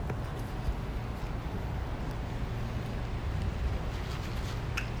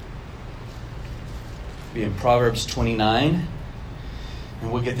be in Proverbs 29,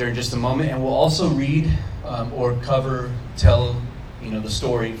 and we'll get there in just a moment. And we'll also read or tell the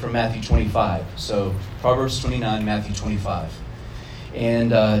story from Matthew 25. So Proverbs 29, Matthew 25.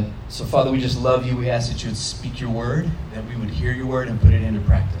 And so, Father, we just love you. We ask that you would speak your word, that we would hear your word and put it into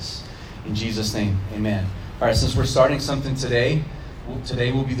practice. In Jesus' name, amen. All right, since we're starting something today,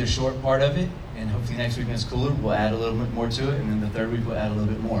 today will be the short part of it, and hopefully next week when it's cooler, we'll add a little bit more to it, and then the third week we'll add a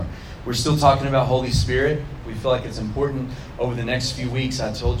little bit more. We're still talking about Holy Spirit. We feel like it's important over the next few weeks.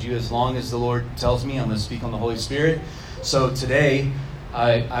 I told you as long as the Lord tells me, I'm going to speak on the Holy Spirit. So today,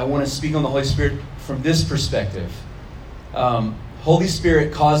 I want to speak on the Holy Spirit from this perspective. Holy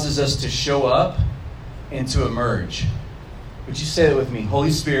Spirit causes us to show up and to emerge. Would you say that with me?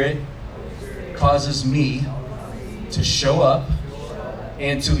 Holy Spirit causes me to show up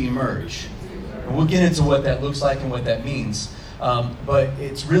and to emerge. And we'll get into what that looks like and what that means. But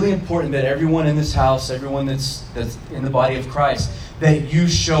it's really important that everyone in this house, everyone that's in the body of Christ, that you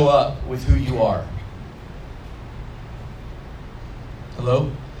show up with who you are.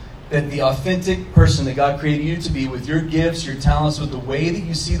 Hello? That the authentic person that God created you to be, with your gifts, your talents, with the way that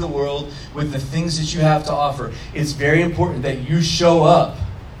you see the world, with the things that you have to offer, it's very important that you show up.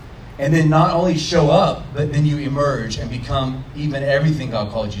 And then not only show up, but then you emerge and become even everything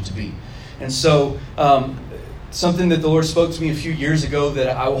God called you to be. And so, something that the Lord spoke to me a few years ago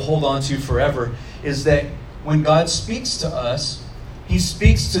that I will hold on to forever is that when God speaks to us, He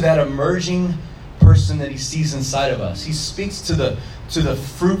speaks to that emerging person that He sees inside of us. He speaks to the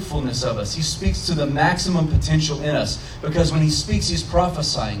fruitfulness of us. He speaks to the maximum potential in us, because when He speaks, He's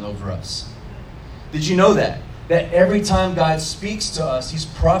prophesying over us. Did you know that? That every time God speaks to us, He's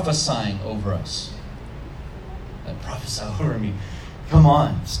prophesying over us. Prophesy over me. Come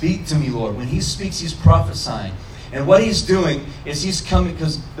on, speak to me, Lord. When He speaks, He's prophesying. And what He's doing is He's coming,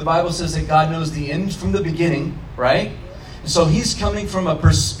 because the Bible says that God knows the end from the beginning, right? So He's coming from a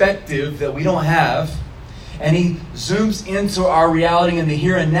perspective that we don't have, and He zooms into our reality in the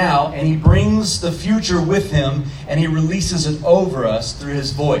here and now, and He brings the future with Him, and He releases it over us through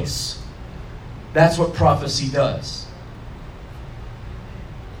His voice. That's what prophecy does.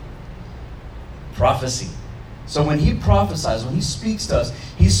 Prophecy. So when He prophesies, when He speaks to us,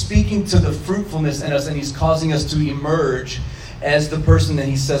 He's speaking to the fruitfulness in us, and He's causing us to emerge as the person that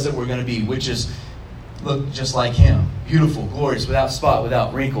He says that we're going to be, which is look just like Him. Beautiful, glorious, without spot,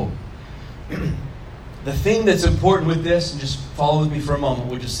 without wrinkle. The thing that's important with this, and just follow with me for a moment,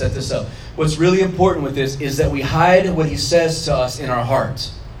 we'll just set this up. What's really important with this is that we hide what He says to us in our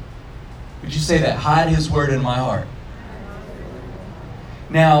heart. Would you say that? Hide His word in my heart.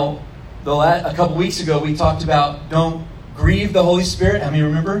 Now, a couple weeks ago, we talked about don't grieve the Holy Spirit. How many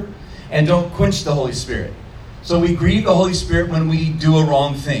remember? And don't quench the Holy Spirit. So we grieve the Holy Spirit when we do a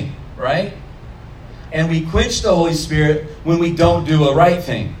wrong thing, right? And we quench the Holy Spirit when we don't do a right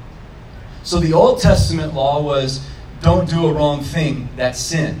thing. So the Old Testament law was don't do a wrong thing, that's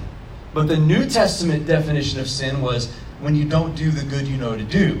sin. But the New Testament definition of sin was when you don't do the good you know to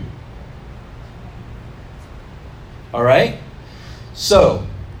do. All right? So,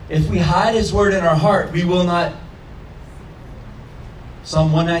 if we hide His word in our heart, we will not.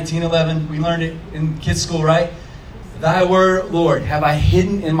 Psalm 119:11, we learned it in kids' school, right? Thy word, Lord, have I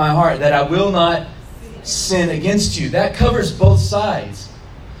hidden in my heart, that I will not sin against you. That covers both sides.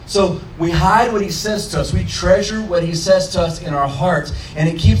 So we hide what He says to us. We treasure what He says to us in our hearts, and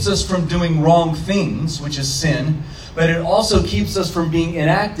it keeps us from doing wrong things, which is sin. But it also keeps us from being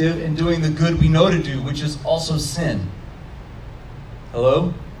inactive and doing the good we know to do, which is also sin.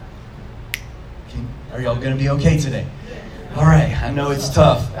 Hello? Are y'all going to be okay today? All right. I know it's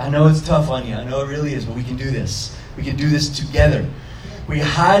tough. I know it's tough on you. I know it really is, but we can do this. We can do this together. We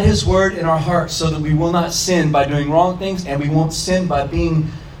hide His word in our hearts so that we will not sin by doing wrong things, and we won't sin by being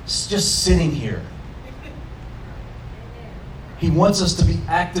just sitting here. He wants us to be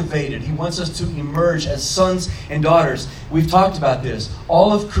activated. He wants us to emerge as sons and daughters. We've talked about this.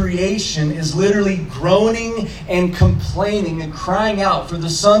 All of creation is literally groaning and complaining and crying out for the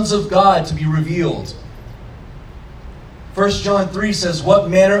sons of God to be revealed. 1 John 3 says, what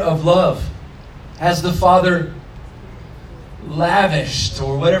manner of love has the Father lavished,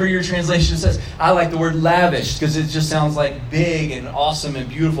 or whatever your translation says. I like the word lavished because it just sounds like big and awesome and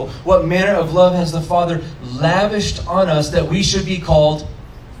beautiful. What manner of love has the Father lavished on us that we should be called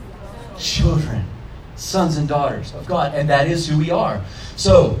children, sons and daughters of God? And that is who we are.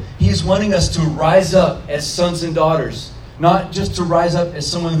 So He's wanting us to rise up as sons and daughters, not just to rise up as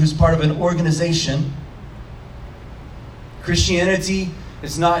someone who's part of an organization. Christianity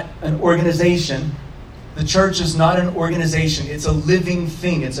is not an organization. The church is not an organization. It's a living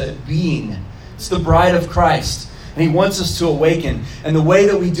thing. It's a being. It's the bride of Christ. And he wants us to awaken. And the way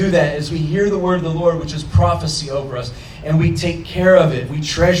that we do that is we hear the word of the Lord, which is prophecy over us. And we take care of it. We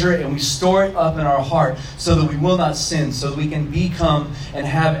treasure it and we store it up in our heart so that we will not sin, so that we can become and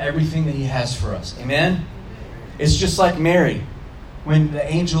have everything that he has for us. Amen? It's just like Mary. When the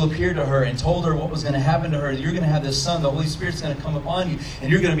angel appeared to her and told her what was going to happen to her, you're going to have this son, the Holy Spirit's going to come upon you,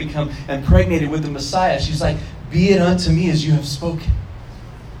 and you're going to become impregnated with the Messiah. She's like, be it unto me as you have spoken.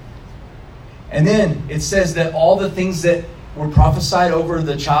 And then it says that all the things that were prophesied over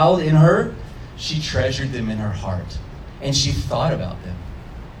the child in her, she treasured them in her heart. And she thought about them.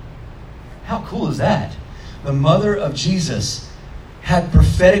 How cool is that? The mother of Jesus had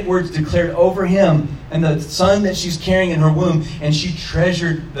prophetic words declared over him and the son that she's carrying in her womb, and she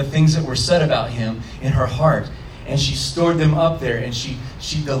treasured the things that were said about him in her heart, and she stored them up there, and she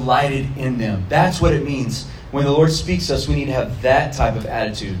delighted in them. That's what it means. When the Lord speaks to us, we need to have that type of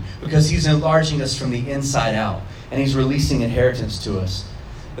attitude, because he's enlarging us from the inside out, and he's releasing inheritance to us.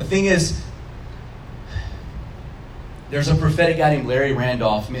 The thing is, there's a prophetic guy named Larry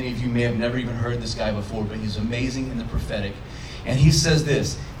Randolph. Many of you may have never even heard this guy before, but he's amazing in the prophetic. And he says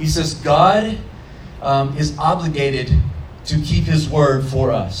this. He says, God is obligated to keep his word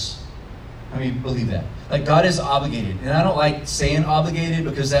for us. I mean, believe that. Like, God is obligated. And I don't like saying obligated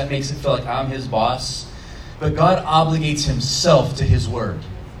because that makes it feel like I'm his boss. But God obligates himself to his word.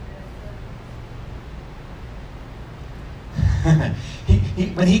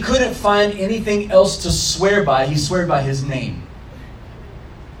 When he couldn't find anything else to swear by, he swore by his name.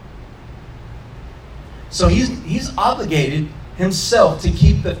 So he's obligated himself to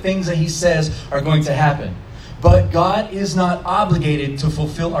keep the things that he says are going to happen. But God is not obligated to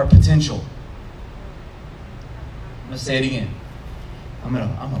fulfill our potential. I'm going to say it again. I'm going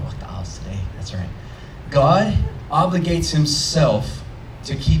to walk the aisles today. That's right. God obligates himself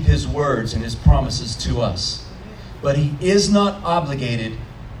to keep his words and his promises to us. But he is not obligated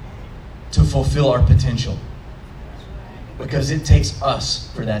to fulfill our potential. Because it takes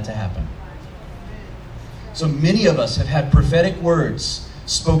us for that to happen. So many of us have had prophetic words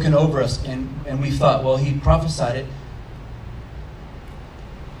spoken over us, and we thought, well, he prophesied it.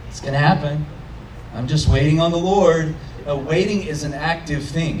 It's going to happen. I'm just waiting on the Lord. Waiting is an active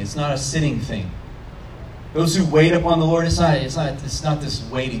thing. It's not a sitting thing. Those who wait upon the Lord, it's not this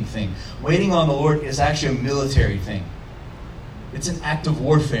waiting thing. Waiting on the Lord is actually a military thing. It's an act of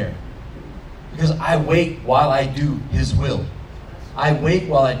warfare. Because I wait while I do his will. I wait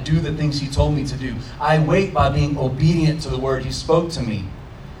while I do the things he told me to do. I wait by being obedient to the word he spoke to me.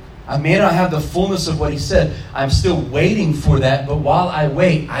 I may not have the fullness of what he said. I'm still waiting for that, but while I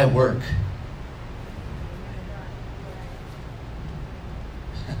wait, I work.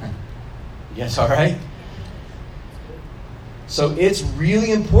 Yes, all right? So it's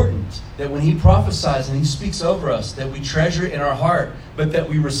really important that when he prophesies and he speaks over us, that we treasure it in our heart, but that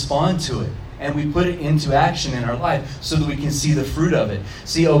we respond to it. And we put it into action in our life so that we can see the fruit of it.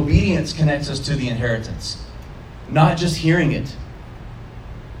 See, obedience connects us to the inheritance, not just hearing it.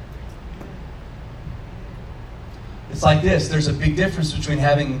 It's like this. There's a big difference between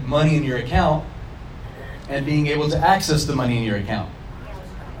having money in your account and being able to access the money in your account.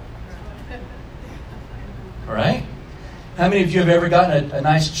 All right? How many of you have ever gotten a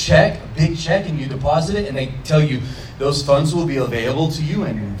nice check, a big check, and you deposit it, and they tell you those funds will be available to you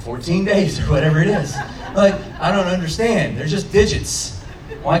in 14 days or whatever it is? Like, I don't understand. They're just digits.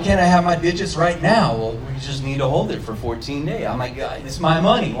 Why can't I have my digits right now? Well, we just need to hold it for 14 days. I'm like, it's my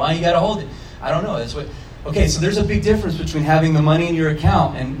money. Why you got to hold it? I don't know. That's what. Okay, so there's a big difference between having the money in your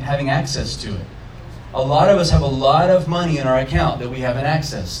account and having access to it. A lot of us have a lot of money in our account that we haven't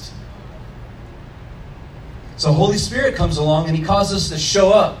accessed. So Holy Spirit comes along and he causes us to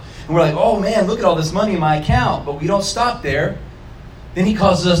show up. And we're like, oh man, look at all this money in my account. But we don't stop there. Then he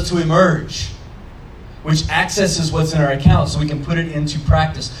causes us to emerge, which accesses what's in our account so we can put it into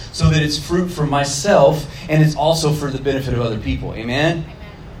practice so that it's fruit for myself and it's also for the benefit of other people. Amen? Amen.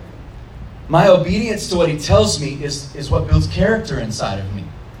 My obedience to what he tells me is what builds character inside of me.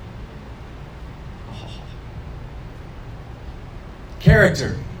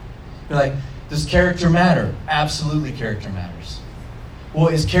 Character. You're like, does character matter? Absolutely, character matters. Well,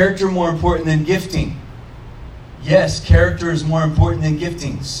 is character more important than gifting? Yes, character is more important than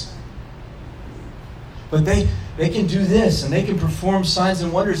giftings. But they can do this, and they can perform signs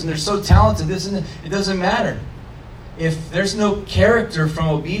and wonders, and they're so talented, it doesn't matter. If there's no character from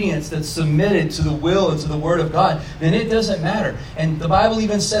obedience that's submitted to the will and to the word of God, then it doesn't matter. And the Bible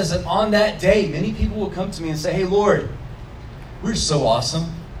even says that on that day, many people will come to me and say, hey, Lord, we're so awesome.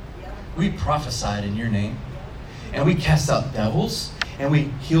 We prophesied in your name, and we cast out devils, and we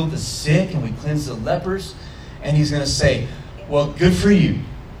healed the sick and we cleansed the lepers. And he's going to say, well, good for you,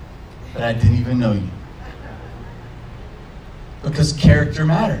 but I didn't even know you. Because character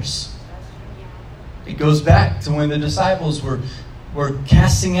matters. It goes back to when the disciples were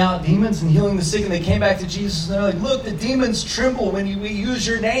casting out demons and healing the sick, and they came back to Jesus and they're like, look, the demons tremble when we use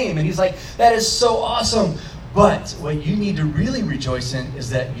your name. And he's like, that is so awesome. But what you need to really rejoice in is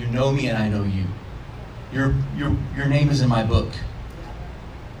that you know me and I know you. Your name is in my book.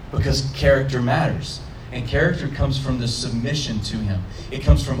 Because character matters. And character comes from the submission to him. It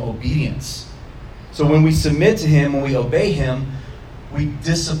comes from obedience. So when we submit to him, when we obey him, we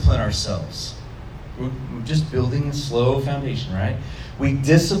discipline ourselves. We're just building a slow foundation, right? We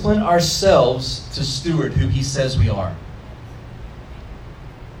discipline ourselves to steward who he says we are.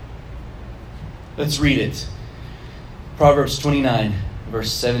 Let's read it. Proverbs 29,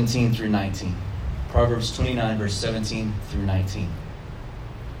 verse 17 through 19. Proverbs 29, verse 17 through 19.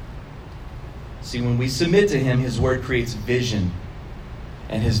 See, when we submit to him, his word creates vision.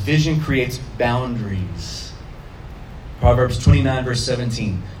 And his vision creates boundaries. Proverbs 29, verse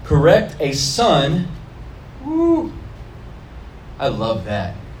 17. Correct a son. Woo, I love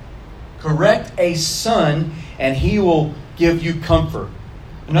that. Correct a son, and he will give you comfort.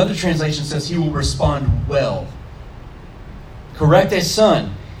 Another translation says he will respond well. Correct a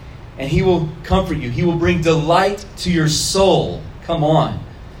son, and he will comfort you. He will bring delight to your soul. Come on.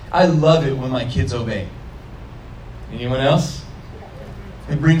 I love it when my kids obey. Anyone else?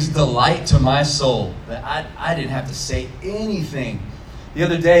 It brings delight to my soul that I didn't have to say anything. The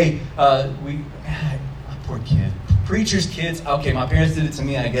other day, poor kid. Preacher's kids. Okay, my parents did it to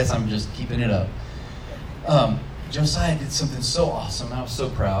me. I guess I'm just keeping it up. Josiah did something so awesome. I was so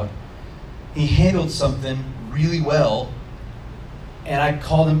proud. He handled something really well. And I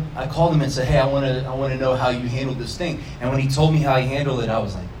called him and said, hey, I want to know how you handled this thing. And when he told me how he handled it, I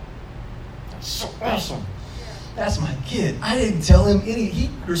was like, that's so awesome. That's my kid. I didn't tell him he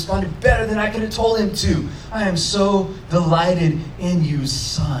responded better than I could have told him to. I am so delighted in you,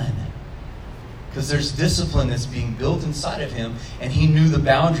 son. Because there's discipline that's being built inside of him, and he knew the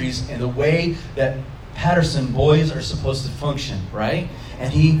boundaries and the way that Patterson boys are supposed to function, right?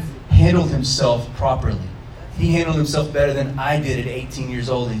 And he handled himself properly. He handled himself better than I did at 18 years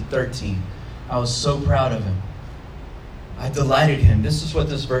old and 13. I was so proud of him. I delighted him. This is what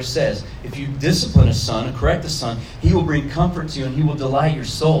this verse says. If you discipline a son, correct a son, he will bring comfort to you and he will delight your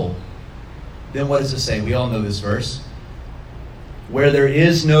soul. Then what does it say? We all know this verse. Where there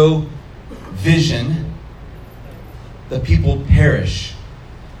is no vision, the people perish.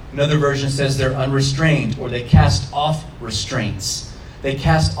 Another version says they're unrestrained, or they cast off restraints. They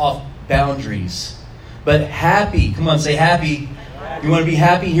cast off boundaries. But happy, come on, say happy. You want to be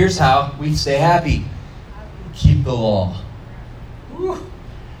happy? Here's how we stay happy. Keep the law. Whew.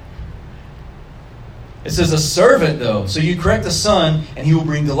 It says a servant, though. So you correct a son, and he will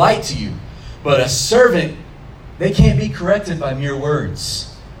bring delight to you. But a servant, they can't be corrected by mere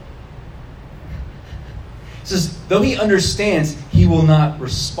words. It says, though he understands, he will not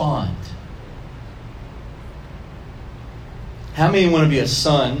respond. How many want to be a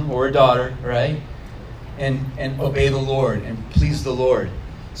son or a daughter, right? And obey the Lord and please the Lord.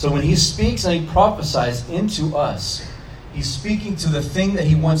 So when he speaks and he prophesies into us, he's speaking to the thing that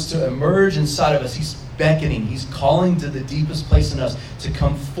he wants to emerge inside of us. He's beckoning. He's calling to the deepest place in us to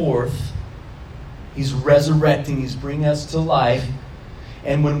come forth. He's resurrecting. He's bringing us to life.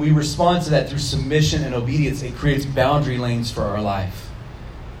 And when we respond to that through submission and obedience, it creates boundary lanes for our life.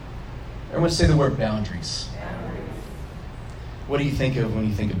 Everyone say the word boundaries. Boundaries. What do you think of when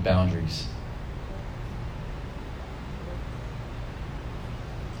you think of boundaries?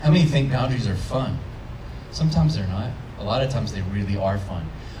 How many think boundaries are fun? Sometimes they're not. A lot of times they really are fun.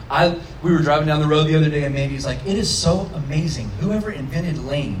 We were driving down the road the other day, and Mandy's like, it is so amazing. Whoever invented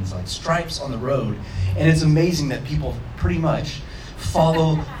lanes, like stripes on the road, and it's amazing that people pretty much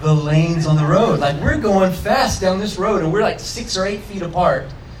follow the lanes on the road. Like, we're going fast down this road, and we're like 6 or 8 feet apart,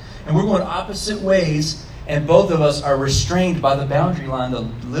 and we're going opposite ways, and both of us are restrained by the boundary line, the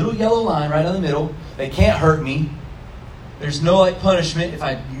little yellow line right in the middle. They can't hurt me. There's no punishment if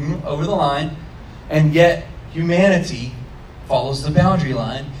I over the line, and yet humanity follows the boundary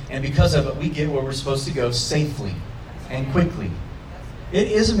line, and because of it, we get where we're supposed to go safely and quickly. It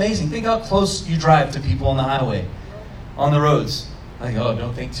is amazing. Think how close you drive to people on the highway, on the roads. Like, oh,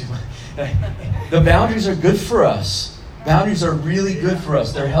 don't think too much. The boundaries are good for us. Boundaries are really good for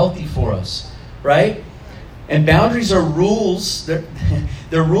us. They're healthy for us, right? And boundaries are rules.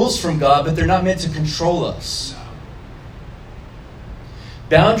 They're rules from God, but they're not meant to control us.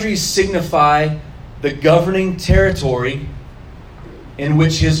 Boundaries signify the governing territory in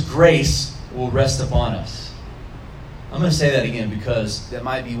which His grace will rest upon us. I'm going to say that again because that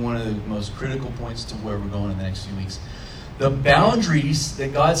might be one of the most critical points to where we're going in the next few weeks. The boundaries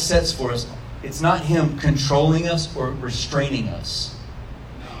that God sets for us, it's not Him controlling us or restraining us.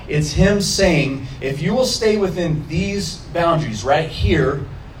 It's Him saying, if you will stay within these boundaries right here,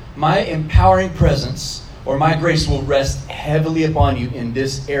 my empowering presence or my grace will rest heavily upon you in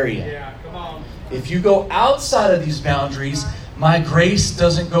this area. Yeah, come on. If you go outside of these boundaries, my grace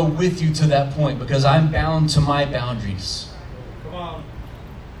doesn't go with you to that point because I'm bound to my boundaries. Come on.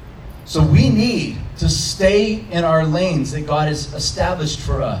 So we need to stay in our lanes that God has established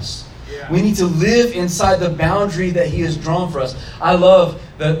for us. Yeah. We need to live inside the boundary that He has drawn for us. I love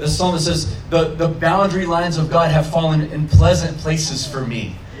the psalm that says, the boundary lines of God have fallen in pleasant places for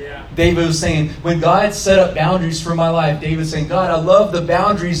me. Yeah. David was saying, when God set up boundaries for my life, David's saying, God, I love the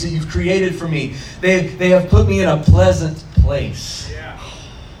boundaries that you've created for me. They have put me in a pleasant place. Yeah.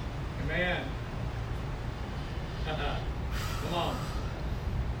 Amen. Come on.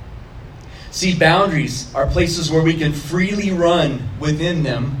 See, boundaries are places where we can freely run within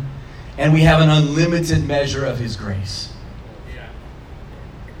them, and we have an unlimited measure of His grace. Yeah.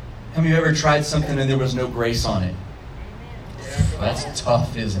 Have you ever tried something and there was no grace on it? Yeah, come That's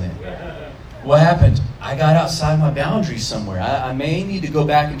tough, isn't it? What happened? I got outside my boundaries somewhere. I may need to go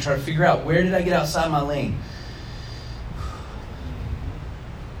back and try to figure out, where did I get outside my lane?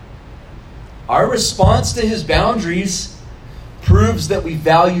 Our response to His boundaries proves that we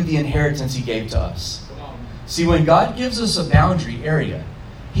value the inheritance He gave to us. Come on. See, when God gives us a boundary area,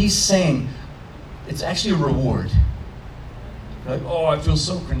 He's saying it's actually a reward. You're like, oh, I feel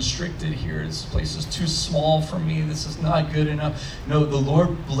so constricted here. This place is too small for me. This is not good enough. No, the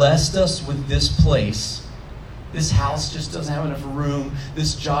Lord blessed us with this place. This house just doesn't have enough room.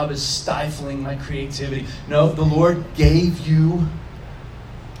 This job is stifling my creativity. No, the Lord gave you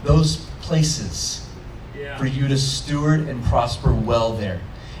those places for you to steward and prosper well there.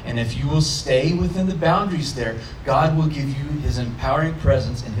 And if you will stay within the boundaries there, God will give you His empowering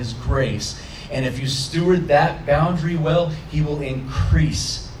presence and His grace. And if you steward that boundary well, He will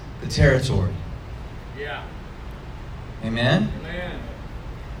increase the territory. Yeah. Amen? Amen.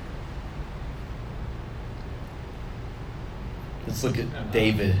 Let's look at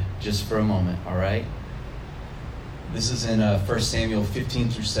David just for a moment, all right? This is in 1 Samuel 15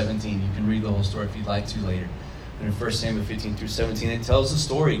 through 17. You can read the whole story if you'd like to later. But in 1 Samuel 15 through 17, it tells the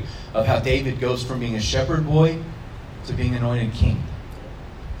story of how David goes from being a shepherd boy to being anointed king.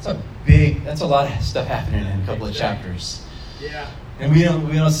 That's a lot of stuff happening in a couple of chapters. Yeah. And we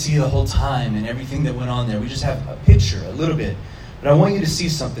don't see the whole time and everything that went on there. We just have a picture, a little bit. But I want you to see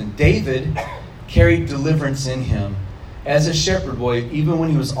something. David carried deliverance in him as a shepherd boy, even when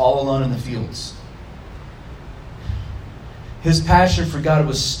he was all alone in the fields. His passion for God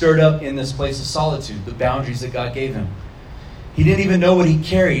was stirred up in this place of solitude, the boundaries that God gave him. He didn't even know what he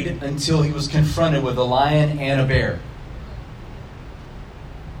carried until he was confronted with a lion and a bear.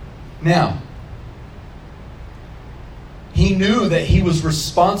 Now, he knew that he was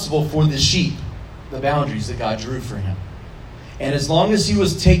responsible for the sheep, the boundaries that God drew for him. And as long as he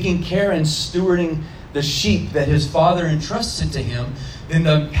was taking care and stewarding the sheep that his father entrusted to him, then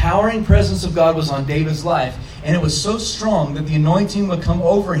the empowering presence of God was on David's life. And it was so strong that the anointing would come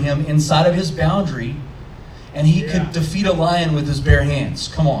over him inside of his boundary, and he could defeat a lion with his bare hands.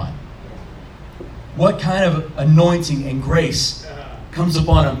 Come on. What kind of anointing and grace comes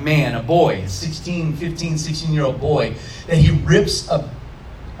upon a man, a boy, a 16-year-old boy, that he rips a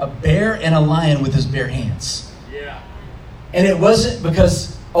bear and a lion with his bare hands? Yeah. And it wasn't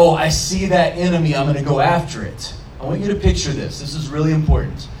because, oh, I see that enemy, I'm going to go after it. I want you to picture this. This is really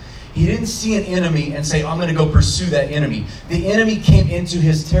important. He didn't see an enemy and say, I'm going to go pursue that enemy. The enemy came into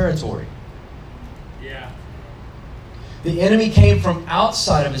his territory. Yeah. The enemy came from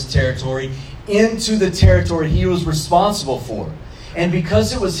outside of his territory into the territory he was responsible for. And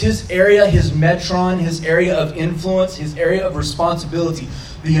because it was his area, his metron, his area of influence, his area of responsibility,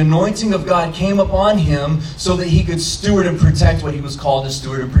 the anointing of God came upon him so that he could steward and protect what he was called to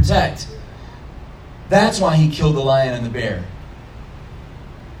steward and protect. That's why he killed the lion and the bear.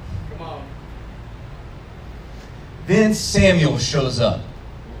 Come on. Then Samuel shows up.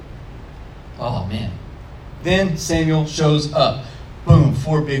 Oh, man. Then Samuel shows up. Boom,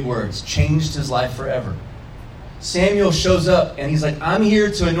 4 big words. Changed his life forever. Samuel shows up and he's like, I'm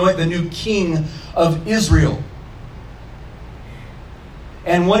here to anoint the new king of Israel.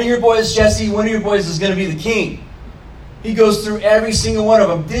 And one of your boys, Jesse, one of your boys is going to be the king. He goes through every single one of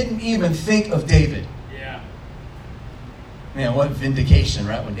them. Didn't even think of David. Yeah. Man, what vindication,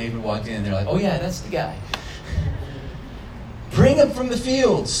 right? When David walked in, they're like, oh yeah, that's the guy. Bring him from the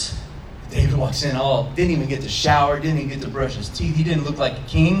fields. David walks in didn't even get to shower, didn't even get to brush his teeth. He didn't look like a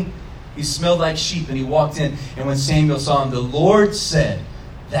king. He smelled like sheep, and he walked in. And when Samuel saw him, the Lord said,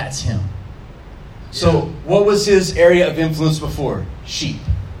 that's him. So what was his area of influence before? Sheep.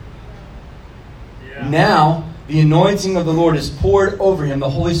 Yeah. Now, the anointing of the Lord is poured over him. The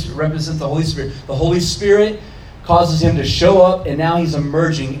Holy Spirit represents the Holy Spirit. The Holy Spirit causes him to show up, and now he's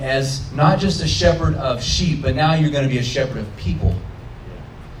emerging as not just a shepherd of sheep, but now you're going to be a shepherd of people.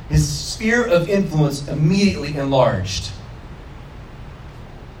 His sphere of influence immediately enlarged.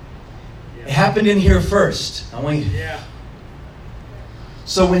 It happened in here first.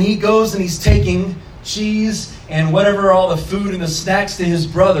 So when he goes and he's taking cheese and whatever, all the food and the snacks to his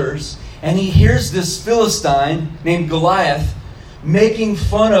brothers, and he hears this Philistine named Goliath making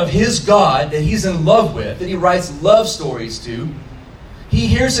fun of his God that he's in love with, that he writes love stories to. He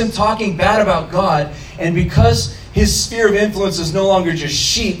hears him talking bad about God, and because his sphere of influence is no longer just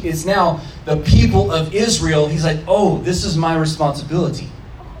sheep, it's now the people of Israel, he's like, oh, this is my responsibility.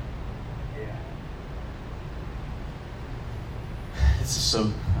 This is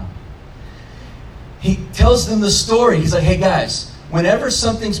so... He tells them the story. He's like, hey guys, whenever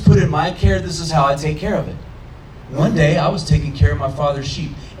something's put in my care, this is how I take care of it. One day, I was taking care of my father's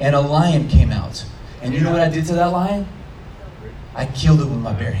sheep, and a lion came out. And you know what I did to that lion? I killed it with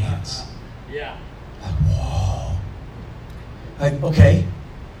my bare hands. Yeah. Like, whoa. Like, okay.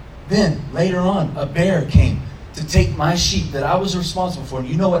 Then, later on, a bear came to take my sheep that I was responsible for. And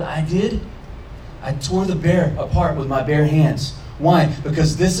you know what I did? I tore the bear apart with my bare hands. Why?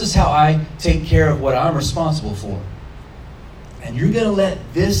 Because this is how I take care of what I'm responsible for. And you're going to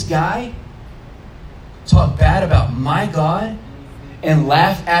let this guy talk bad about my God and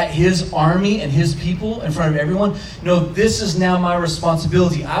laugh at his army and his people in front of everyone? No, this is now my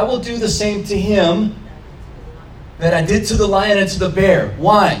responsibility. I will do the same to him that I did to the lion and to the bear.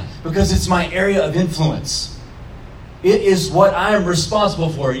 Why? Because it's my area of influence. It is what I am responsible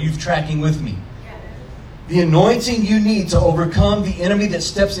for. Are you tracking with me? The anointing you need to overcome the enemy that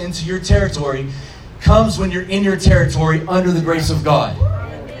steps into your territory comes when you're in your territory under the grace of God.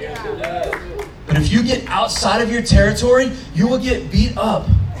 But if you get outside of your territory, you will get beat up.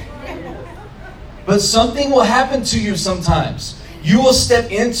 But something will happen to you sometimes. You will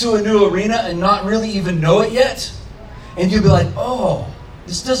step into a new arena and not really even know it yet. And you'll be like, oh,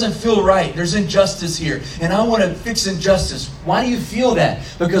 this doesn't feel right. There's injustice here. And I want to fix injustice. Why do you feel that?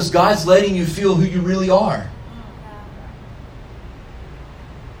 Because God's letting you feel who you really are.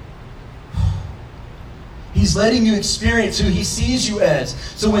 He's letting you experience who he sees you as.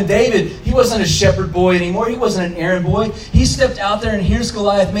 So when David, he wasn't a shepherd boy anymore. He wasn't an errand boy. He stepped out there and here's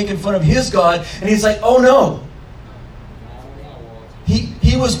Goliath making fun of his God. And he's like, oh no.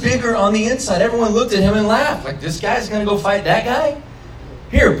 He was bigger on the inside. Everyone looked at him and laughed. Like, this guy's going to go fight that guy?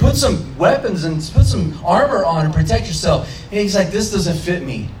 Here, put some weapons and put some armor on and protect yourself. And he's like, this doesn't fit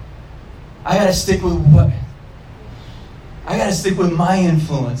me. I got to stick with what? I got to stick with my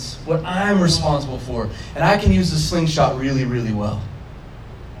influence, what I'm responsible for. And I can use the slingshot really, really well.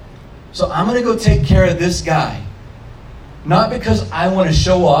 So I'm going to go take care of this guy. Not because I want to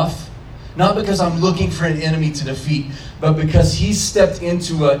show off, not because I'm looking for an enemy to defeat, but because he stepped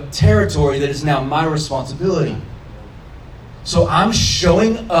into a territory that is now my responsibility. So I'm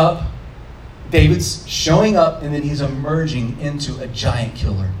showing up, David's showing up, and then he's emerging into a giant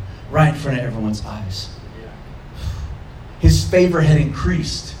killer right in front of everyone's eyes. His favor had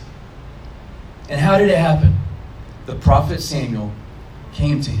increased. And how did it happen? The prophet Samuel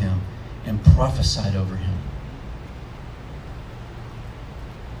came to him and prophesied over him.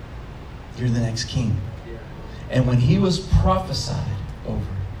 You're the next king. And when he was prophesied over,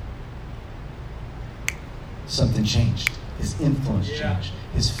 something changed. His influence changed.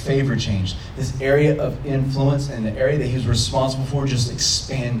 His favor changed. His area of influence and the area that he was responsible for just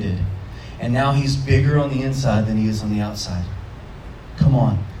expanded. And now he's bigger on the inside than he is on the outside. Come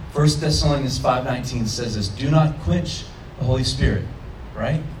on. 1 Thessalonians 5:19 says this. Do not quench the Holy Spirit.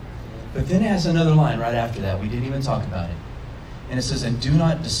 Right? But then it has another line right after that. We didn't even talk about it. And it says, and do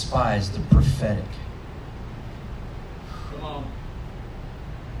not despise the prophetic. Come on.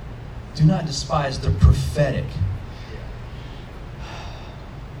 Do not despise the prophetic.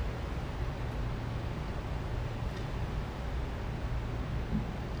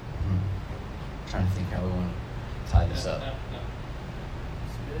 Trying to think how we want to tie this up.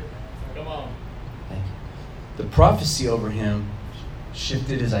 Come on. Thank you. The prophecy over him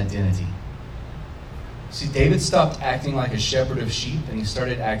shifted his identity. See, David stopped acting like a shepherd of sheep and he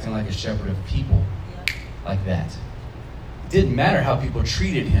started acting like a shepherd of people. Like that. It didn't matter how people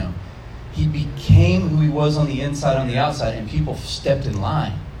treated him. He became who he was on the inside, on the outside, and people stepped in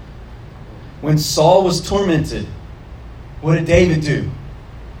line. When Saul was tormented, what did David do?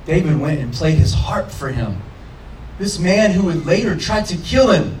 David went and played his harp for him. This man who would later try to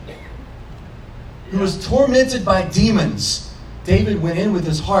kill him, who was tormented by demons, David went in with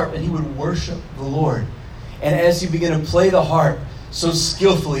his harp and he would worship the Lord. And as he began to play the harp so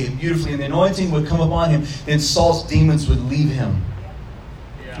skillfully and beautifully, and the anointing would come upon him, then Saul's demons would leave him.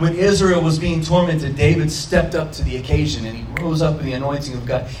 When Israel was being tormented, David stepped up to the occasion and he rose up in the anointing of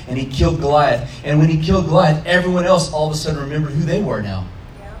God and he killed Goliath. And when he killed Goliath, everyone else all of a sudden remembered who they were now.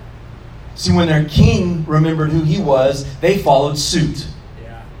 Yeah. See, when their king remembered who he was, they followed suit.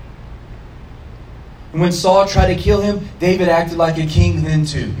 Yeah. And when Saul tried to kill him, David acted like a king then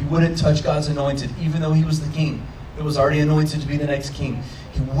too. He wouldn't touch God's anointed, even though he was the king that was already anointed to be the next king.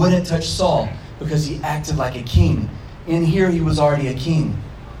 He wouldn't touch Saul because he acted like a king. In here, he was already a king.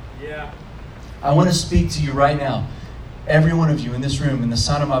 Yeah. I want to speak to you right now. Every one of you in this room, in the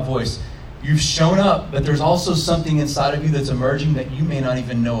sound of my voice, you've shown up, but there's also something inside of you that's emerging that you may not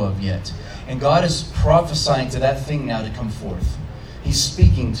even know of yet. And God is prophesying to that thing now to come forth. He's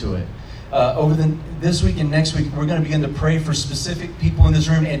speaking to it. This week and next week, we're going to begin to pray for specific people in this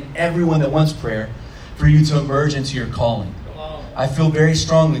room and everyone that wants prayer for you to emerge into your calling. I feel very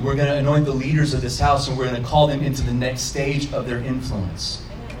strongly we're going to anoint the leaders of this house and we're going to call them into the next stage of their influence.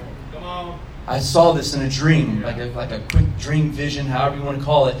 I saw this in a dream, like a quick dream vision, however you want to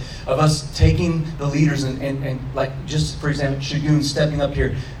call it, of us taking the leaders and like, just for example, Shagun stepping up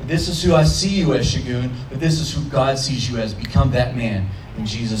here. This is who I see you as, Shagun, but this is who God sees you as. Become that man in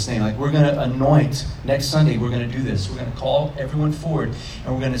Jesus' name. Like, we're going to anoint. Next Sunday, we're going to do this. We're going to call everyone forward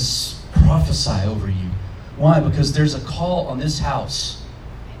and we're going to prophesy over you. Why? Because there's a call on this house.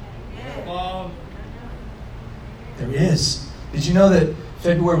 There is. Did you know that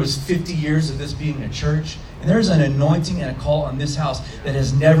February was 50 years of this being a church? And there's an anointing and a call on this house that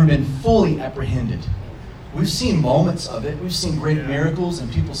has never been fully apprehended. We've seen moments of it. We've seen great miracles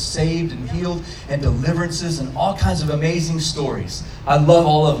and people saved and healed and deliverances and all kinds of amazing stories. I love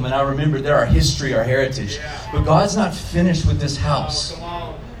all of them, and I remember they're our history, our heritage. But God's not finished with this house.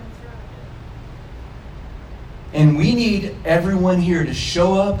 And we need everyone here to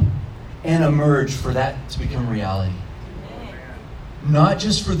show up and emerge for that to become reality. Not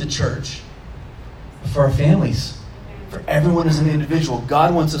just for the church, but for our families, for everyone as an individual.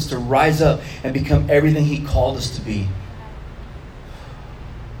 God wants us to rise up and become everything He called us to be.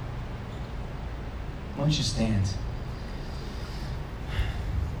 Why don't you stand?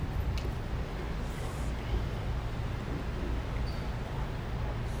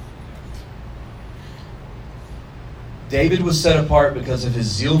 David was set apart because of his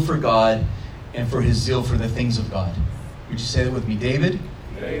zeal for God and for his zeal for the things of God. Would you say that with me? David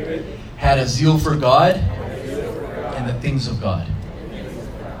had a zeal for God and the things of God.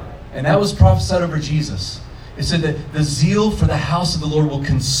 And that was prophesied over Jesus. It said that the zeal for the house of the Lord will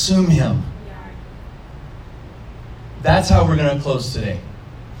consume him. That's how we're going to close today.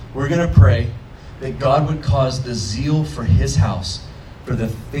 We're going to pray that God would cause the zeal for His house, for the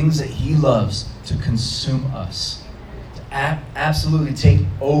things that He loves, to consume us. To absolutely take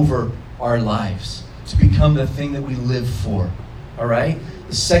over our lives. To become the thing that we live for. All right?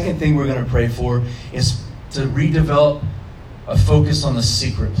 The second thing we're going to pray for is to redevelop a focus on the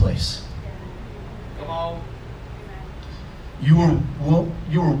secret place. Come on. You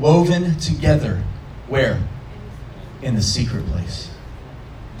were woven together. Where? In the secret place.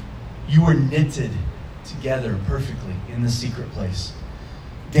 You were knitted together perfectly in the secret place.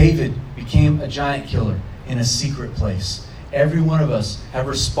 David became a giant killer in a secret place. Every one of us have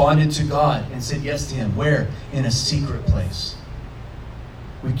responded to God and said yes to Him. Where? In a secret place.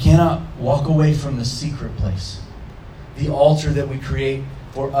 We cannot walk away from the secret place. The altar that we create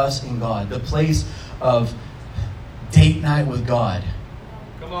for us in God. The place of date night with God.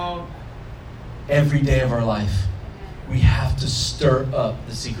 Come on. Every day of our life. We have to stir up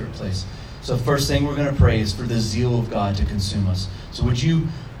the secret place. So first thing we're going to pray is for the zeal of God to consume us. So would you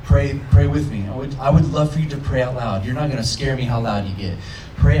pray with me? I would love for you to pray out loud. You're not going to scare me how loud you get.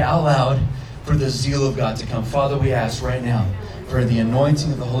 Pray out loud for the zeal of God to come. Father, we ask right now for the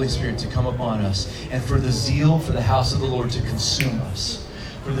anointing of the Holy Spirit to come upon us, and for the zeal for the house of the Lord to consume us.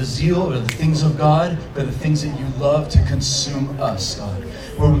 For the zeal of the things of God, for the things that you love to consume us, God.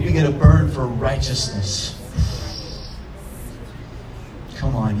 Where we begin to burn for righteousness.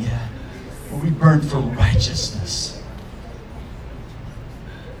 Come on, yeah. Where we burn for righteousness.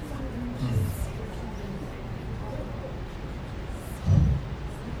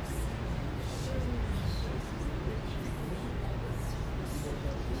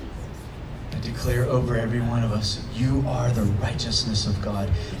 declare over every one of us, you are the righteousness of God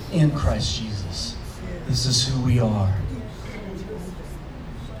in Christ Jesus. This is who we are.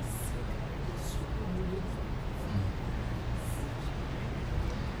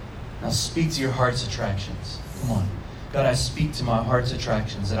 Now speak to your heart's attractions. Come on. God, I speak to my heart's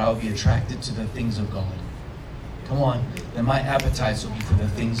attractions, that I will be attracted to the things of God. Come on. That my appetites will be for the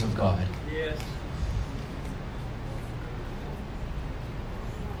things of God. Yes.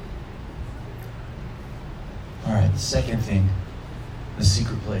 All right, the second thing, the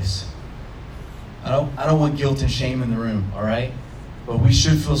secret place. I don't want guilt and shame in the room, all right? But we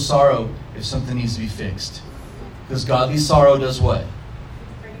should feel sorrow if something needs to be fixed. Because godly sorrow does what?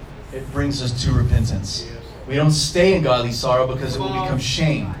 It brings us to repentance. We don't stay in godly sorrow because it will become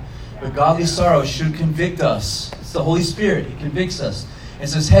shame. But godly sorrow should convict us. It's the Holy Spirit. He convicts us and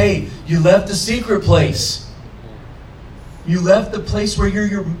says, hey, you left the secret place. You left the place where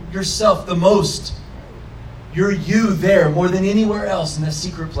you're yourself the most. You're you there more than anywhere else in that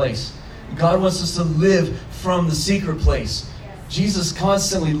secret place. God wants us to live from the secret place. Jesus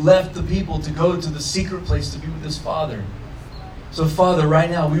constantly left the people to go to the secret place to be with his Father. So, Father, right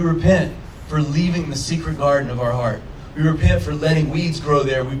now, we repent for leaving the secret garden of our heart. We repent for letting weeds grow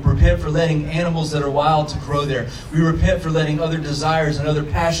there. We repent for letting animals that are wild to grow there. We repent for letting other desires and other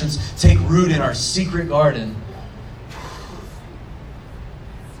passions take root in our secret garden.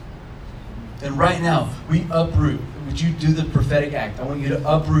 And right now, we uproot. Would you do the prophetic act? I want you to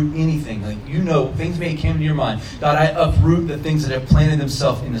uproot anything. Like, you know, things may come to your mind. God, I uproot the things that have planted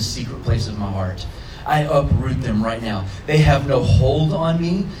themselves in the secret place of my heart. I uproot them right now. They have no hold on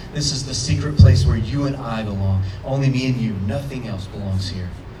me. This is the secret place where you and I belong. Only me and you. Nothing else belongs here.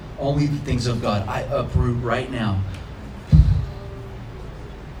 Only the things of God. I uproot right now.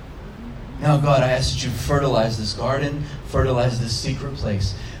 Now, God, I ask that you fertilize this garden, fertilize this secret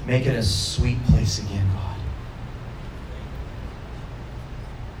place. Make it a sweet place again, God.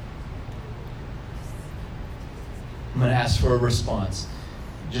 I'm going to ask for a response.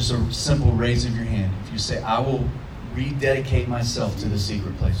 Just a simple raise of your hand. If you say, I will rededicate myself to the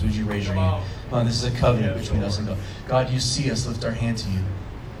secret place, would you raise your hand? Come on, this is a covenant between us and God. God, you see us lift our hand to you.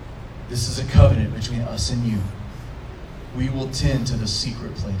 This is a covenant between us and you. We will tend to the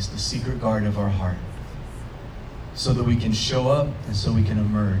secret place, the secret garden of our heart, so that we can show up and so we can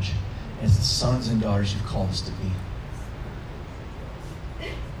emerge as the sons and daughters you've called us to be.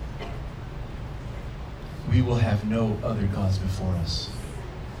 We will have no other gods before us.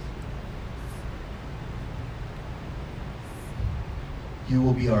 You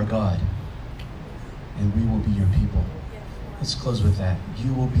will be our God, and we will be your people. Let's close with that.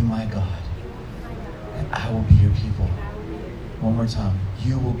 You will be my God, and I will be your people. One more time.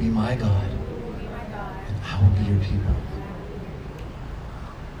 You will be my God, and I will be your people.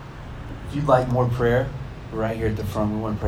 If you'd like more prayer, right here at the front, we want to pray.